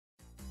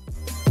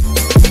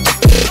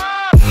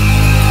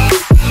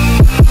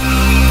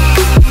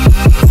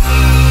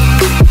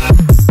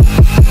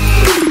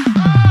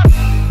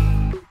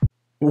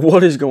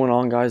What is going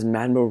on, guys?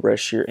 Madden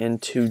Rush here, and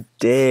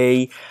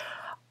today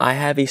I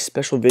have a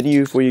special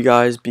video for you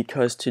guys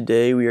because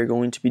today we are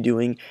going to be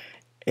doing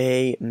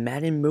a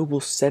Madden Mobile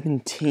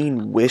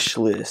 17 wish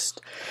list.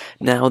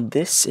 Now,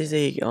 this is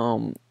a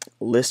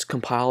list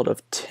compiled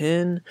of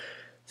 10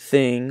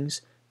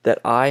 things that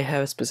I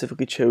have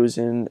specifically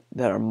chosen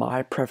that are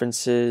my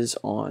preferences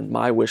on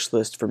my wish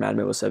list for Madden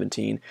Mobile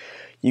 17.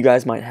 You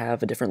guys might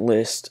have a different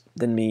list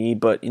than me,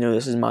 but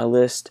this is my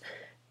list,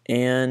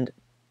 and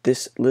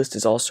this list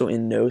is also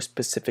in no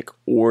specific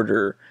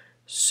order.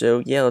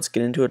 So yeah, let's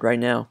get into it right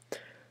now.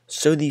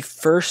 So the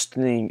first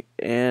thing,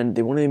 and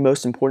one of the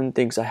most important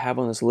things I have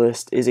on this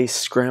list, is a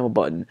scramble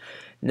button.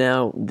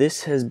 Now,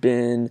 this has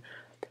been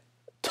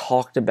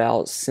talked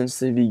about since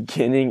the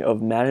beginning of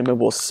Madden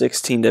Mobile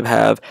 16 to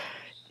have.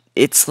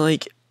 It's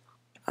like,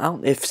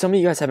 if some of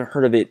you guys haven't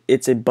heard of it,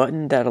 it's a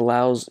button that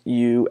allows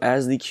you,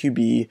 as the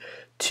QB,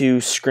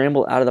 to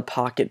scramble out of the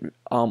pocket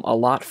a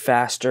lot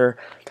faster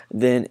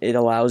than it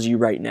allows you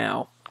right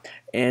now.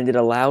 And it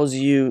allows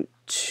you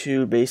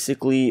to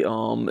basically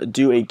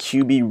do a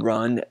QB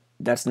run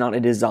that's not a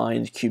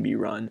designed QB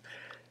run.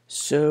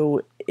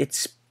 So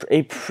it's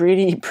a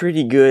pretty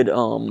good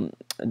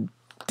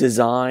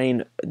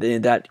design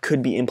that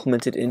could be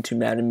implemented into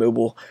Madden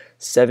Mobile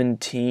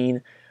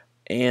 17,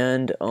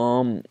 and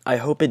I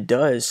hope it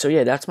does. So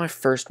yeah, that's my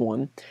first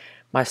one.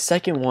 My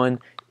second one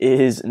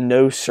is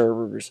no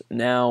servers.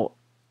 Now,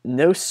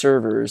 no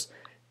servers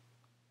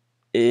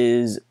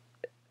is,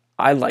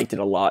 I liked it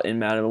a lot in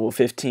Madden Mobile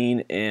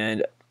 15,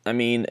 and I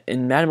mean,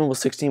 in Madden Mobile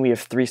 16 we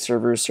have 3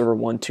 servers, server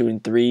 1, 2,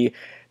 and 3.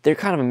 They're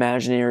kind of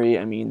imaginary.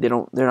 I mean,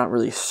 they're not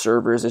really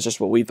servers. It's just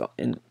what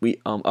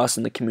us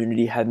in the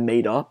community have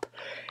made up,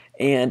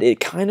 and it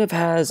kind of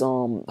has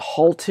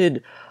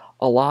halted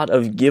a lot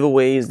of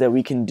giveaways that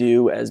we can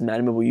do as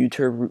Madden Mobile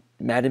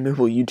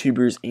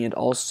YouTubers, and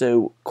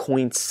also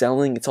coin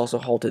selling. It's also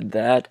halted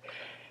that.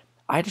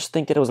 I just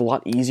think that it was a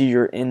lot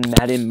easier in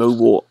Madden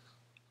Mobile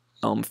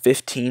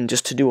 15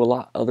 just to do a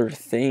lot other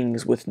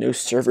things with no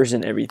servers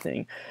and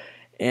everything.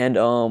 And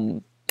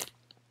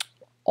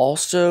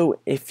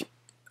also, if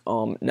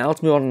now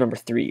let's move on to number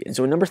 3. And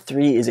so number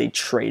 3 is a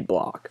trade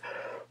block,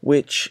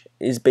 which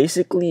is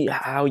basically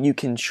how you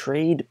can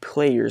trade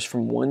players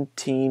from one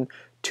team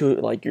to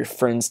like your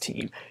friend's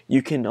team.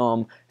 You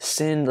can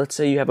send, let's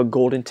say you have a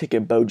golden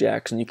ticket Bo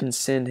Jackson, you can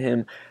send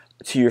him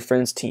to your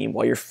friend's team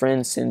while your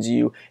friend sends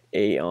you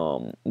a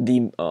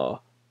the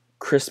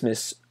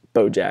Christmas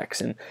Bo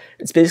Jackson.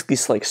 It's basically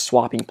like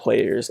swapping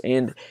players,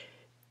 and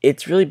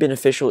it's really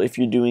beneficial if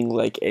you're doing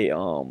like a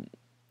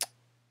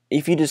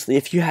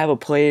if you have a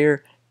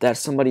player that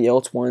somebody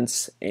else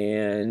wants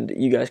and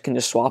you guys can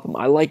just swap them.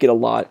 I like it a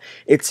lot.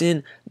 It's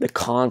in the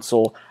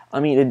console. I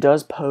mean, it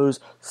does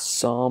pose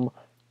some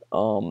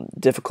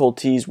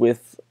difficulties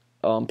with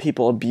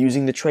people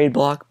abusing the trade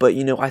block, but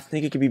I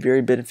think it could be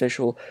very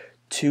beneficial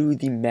to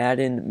the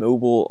Madden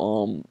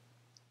Mobile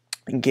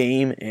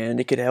game, and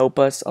it could help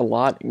us a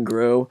lot and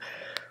grow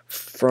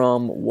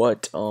from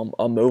what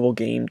a mobile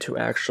game to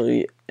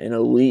actually an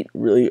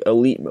really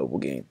elite mobile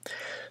game.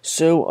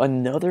 So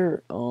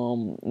another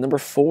number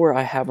 4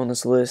 I have on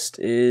this list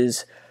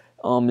is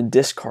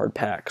discard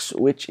packs,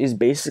 which is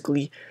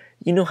basically,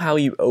 how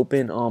you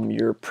open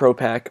your pro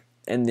pack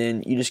and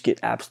then you just get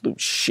absolute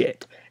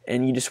shit,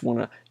 and you just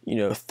want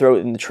to throw it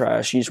in the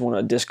trash. You just want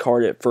to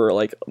discard it for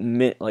like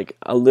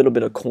a little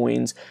bit of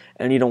coins,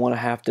 and you don't want to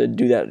have to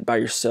do that by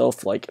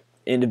yourself, like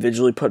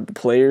individually put the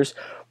players.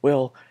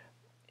 Well,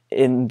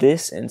 in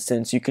this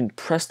instance, you can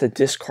press the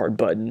discard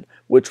button,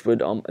 which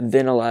would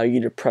then allow you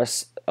to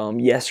press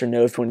yes or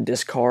no if you want to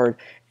discard,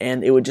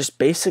 and it would just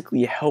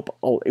basically help.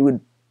 It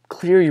would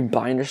clear your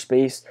binder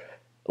space.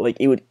 Like,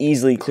 it would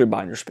easily clear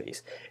binder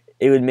space.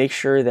 It would make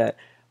sure that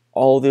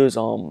all those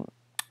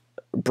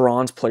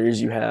bronze players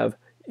you have,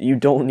 you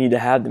don't need to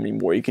have them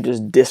anymore. You could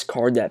just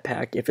discard that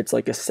pack if it's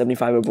like a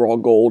 75 overall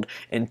gold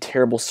and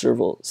terrible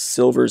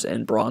silvers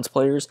and bronze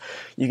players.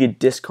 You could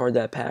discard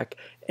that pack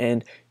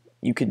and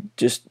you could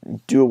just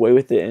do away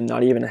with it and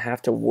not even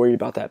have to worry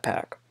about that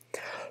pack.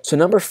 So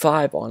number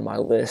 5 on my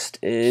list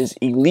is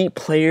elite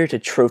player to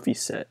trophy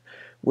set,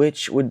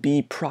 which would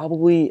be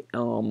probably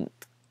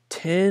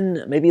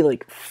 10, maybe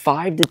like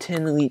 5 to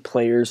 10 elite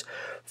players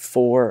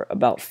for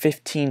about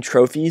 15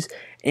 trophies.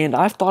 And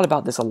I've thought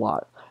about this a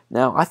lot.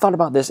 Now, I thought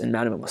about this in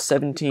Madden Mobile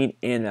 17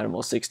 and Madden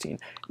Mobile 16.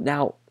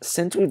 Now,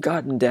 since we've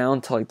gotten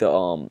down to like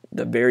the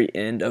very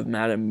end of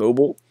Madden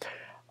Mobile,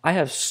 I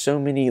have so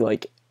many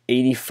like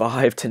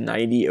 85 to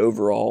 90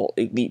 overall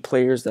elite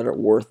players that are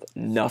worth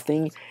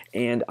nothing,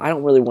 and I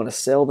don't really want to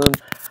sell them.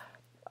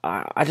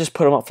 I just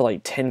put them up for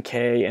like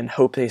 10K and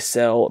hope they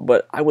sell,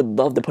 but I would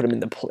love to put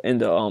them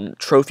into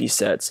trophy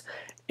sets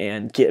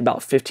and get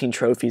about 15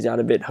 trophies out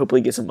of it,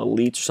 hopefully get some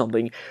elites or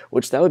something,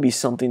 which that would be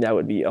something that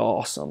would be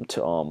awesome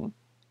to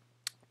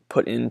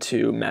put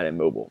into Madden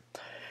Mobile.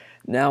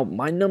 Now,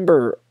 my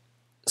number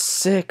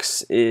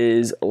 6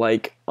 is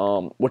like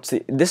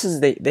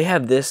they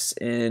have this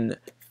in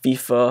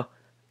FIFA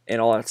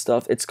and all that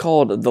stuff. It's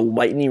called the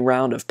lightning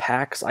round of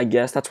packs, I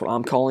guess that's what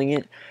I'm calling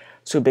it.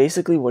 So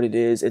basically what it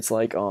is, it's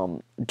like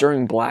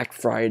during Black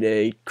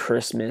Friday,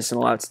 Christmas, and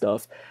all that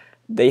stuff,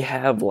 they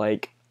have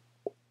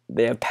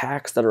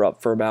packs that are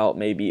up for about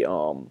maybe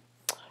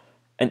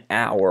an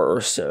hour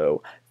or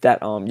so that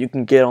you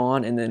can get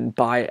on and then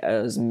buy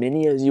as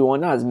many as you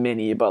want. Not as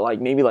many, but like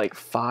maybe like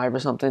 5 or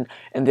something.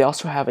 And they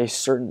also have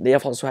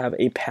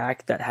a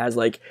pack that has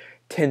like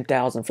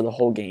 10,000 for the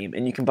whole game,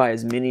 and you can buy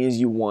as many as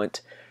you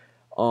want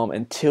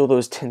until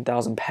those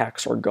 10,000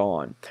 packs are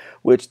gone.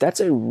 Which that's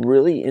a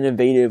really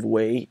innovative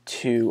way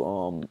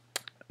to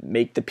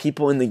make the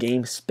people in the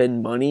game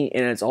spend money,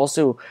 and it's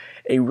also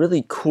a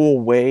really cool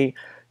way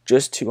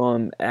just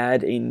to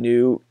add a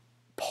new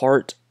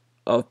part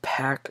of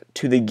pack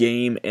to the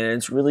game, and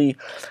it's really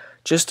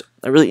just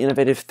a really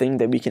innovative thing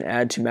that we can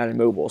add to Madden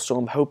Mobile. So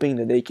I'm hoping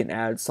that they can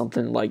add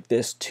something like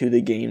this to the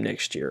game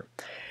next year.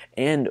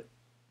 And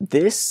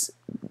this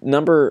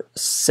number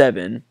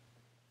 7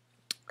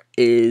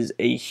 is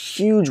a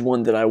huge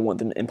one that I want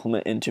them to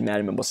implement into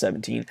Madden Mobile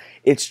 17.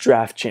 It's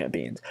Draft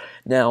Champions.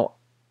 Now,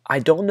 I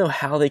don't know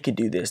how they could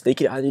do this. They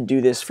could either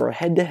do this for a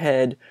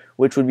head-to-head,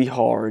 which would be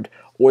hard,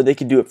 or they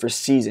could do it for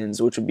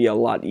seasons, which would be a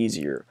lot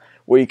easier,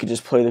 where you could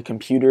just play the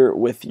computer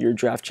with your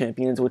Draft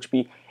Champions,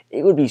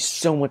 it would be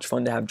so much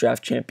fun to have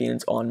Draft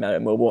Champions on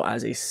Madden Mobile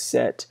as a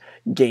set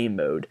game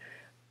mode.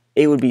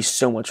 It would be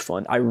so much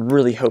fun. I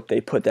really hope they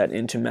put that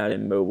into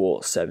Madden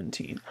Mobile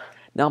 17.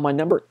 Now, my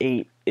number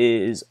 8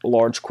 is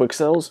large quick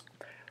sales.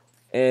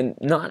 And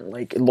not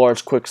like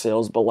large quick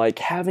sales, but like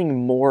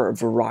having more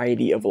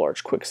variety of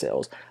large quick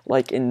sales.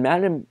 Like in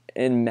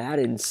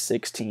Madden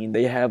 16,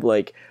 they have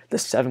like the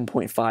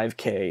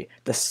 7.5K,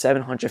 the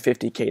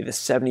 750K, the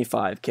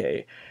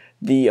 75K.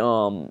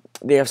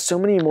 They have so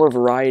many more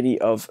variety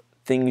of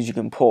things you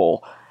can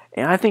pull.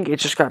 And I think it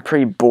just got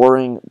pretty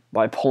boring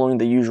by pulling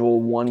the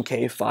usual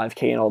 1K,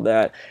 5K, and all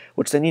that,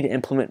 which they need to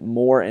implement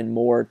more and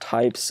more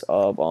types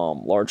of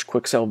large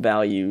quick sale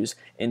values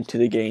into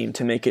the game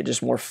to make it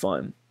just more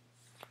fun.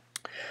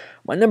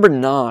 My number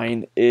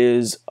 9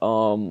 is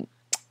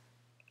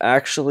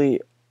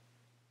actually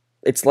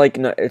it's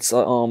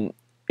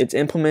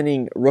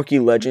implementing rookie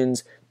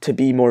legends to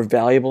be more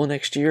valuable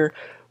next year,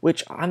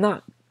 which I'm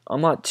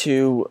not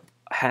too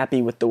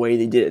happy with the way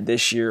they did it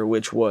this year,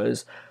 which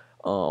was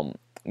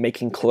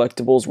making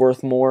collectibles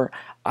worth more.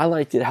 I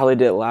liked it how they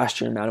did it last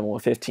year in Madden Mobile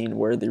 15,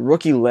 where the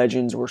rookie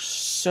legends were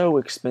so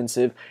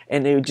expensive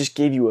and they just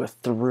gave you a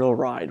thrill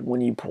ride when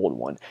you pulled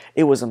one.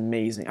 It was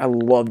amazing. I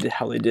loved it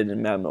how they did it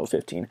in Madden Mobile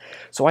 15.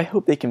 So I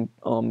hope they can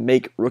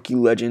make rookie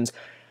legends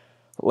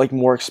like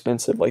more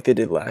expensive like they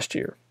did last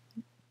year.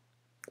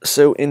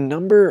 So in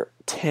number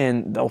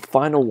 10, the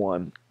final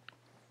one,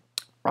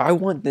 I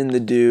want them to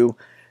do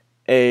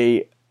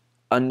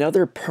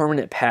another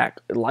permanent pack,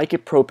 like a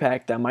Pro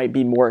Pack that might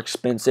be more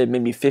expensive,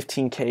 maybe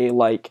 15K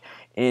like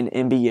in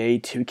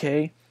NBA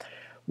 2K,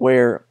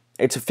 where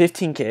it's a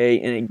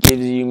 15K and it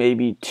gives you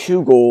maybe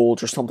 2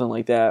 golds or something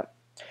like that.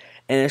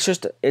 And it's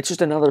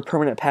just another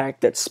permanent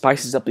pack that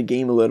spices up the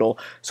game a little,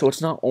 so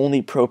it's not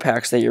only Pro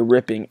Packs that you're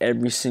ripping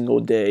every single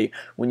day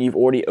when you've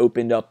already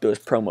opened up those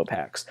promo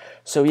packs.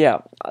 So yeah,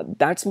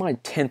 that's my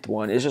 10th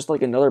one. It's just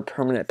like another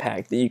permanent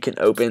pack that you can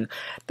open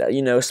that,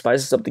 you know,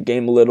 spices up the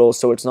game a little,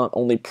 so it's not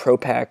only Pro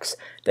Packs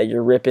that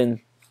you're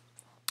ripping.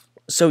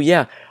 So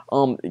yeah,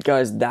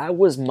 guys, that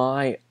was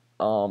my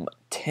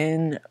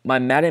my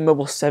Madden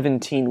Mobile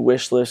 17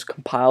 wish list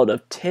compiled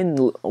of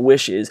 10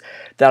 wishes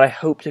that I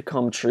hope to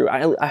come true.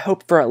 I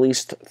hope for at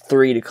least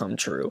 3 to come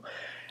true.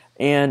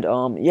 And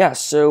yeah,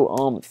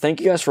 so thank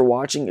you guys for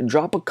watching.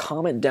 Drop a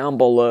comment down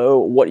below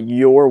what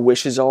your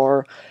wishes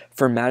are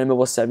for Madden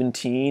Mobile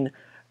 17.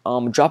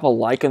 Drop a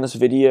like on this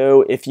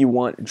video if you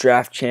want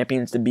Draft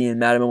Champions to be in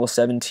Madden Mobile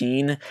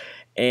 17.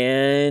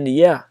 And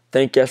yeah,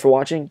 thank you guys for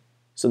watching.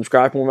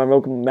 Subscribe for more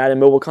Madden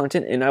Mobile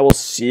content, and I will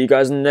see you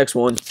guys in the next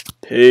one.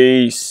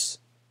 Peace.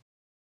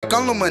 I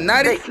know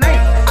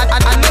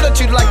that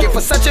you like it.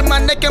 Versace,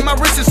 my neck and my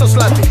wrist is so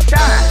sloppy.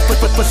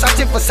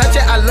 Versace,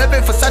 I love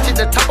it. Versace,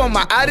 the top on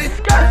my Audi.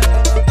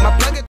 My plug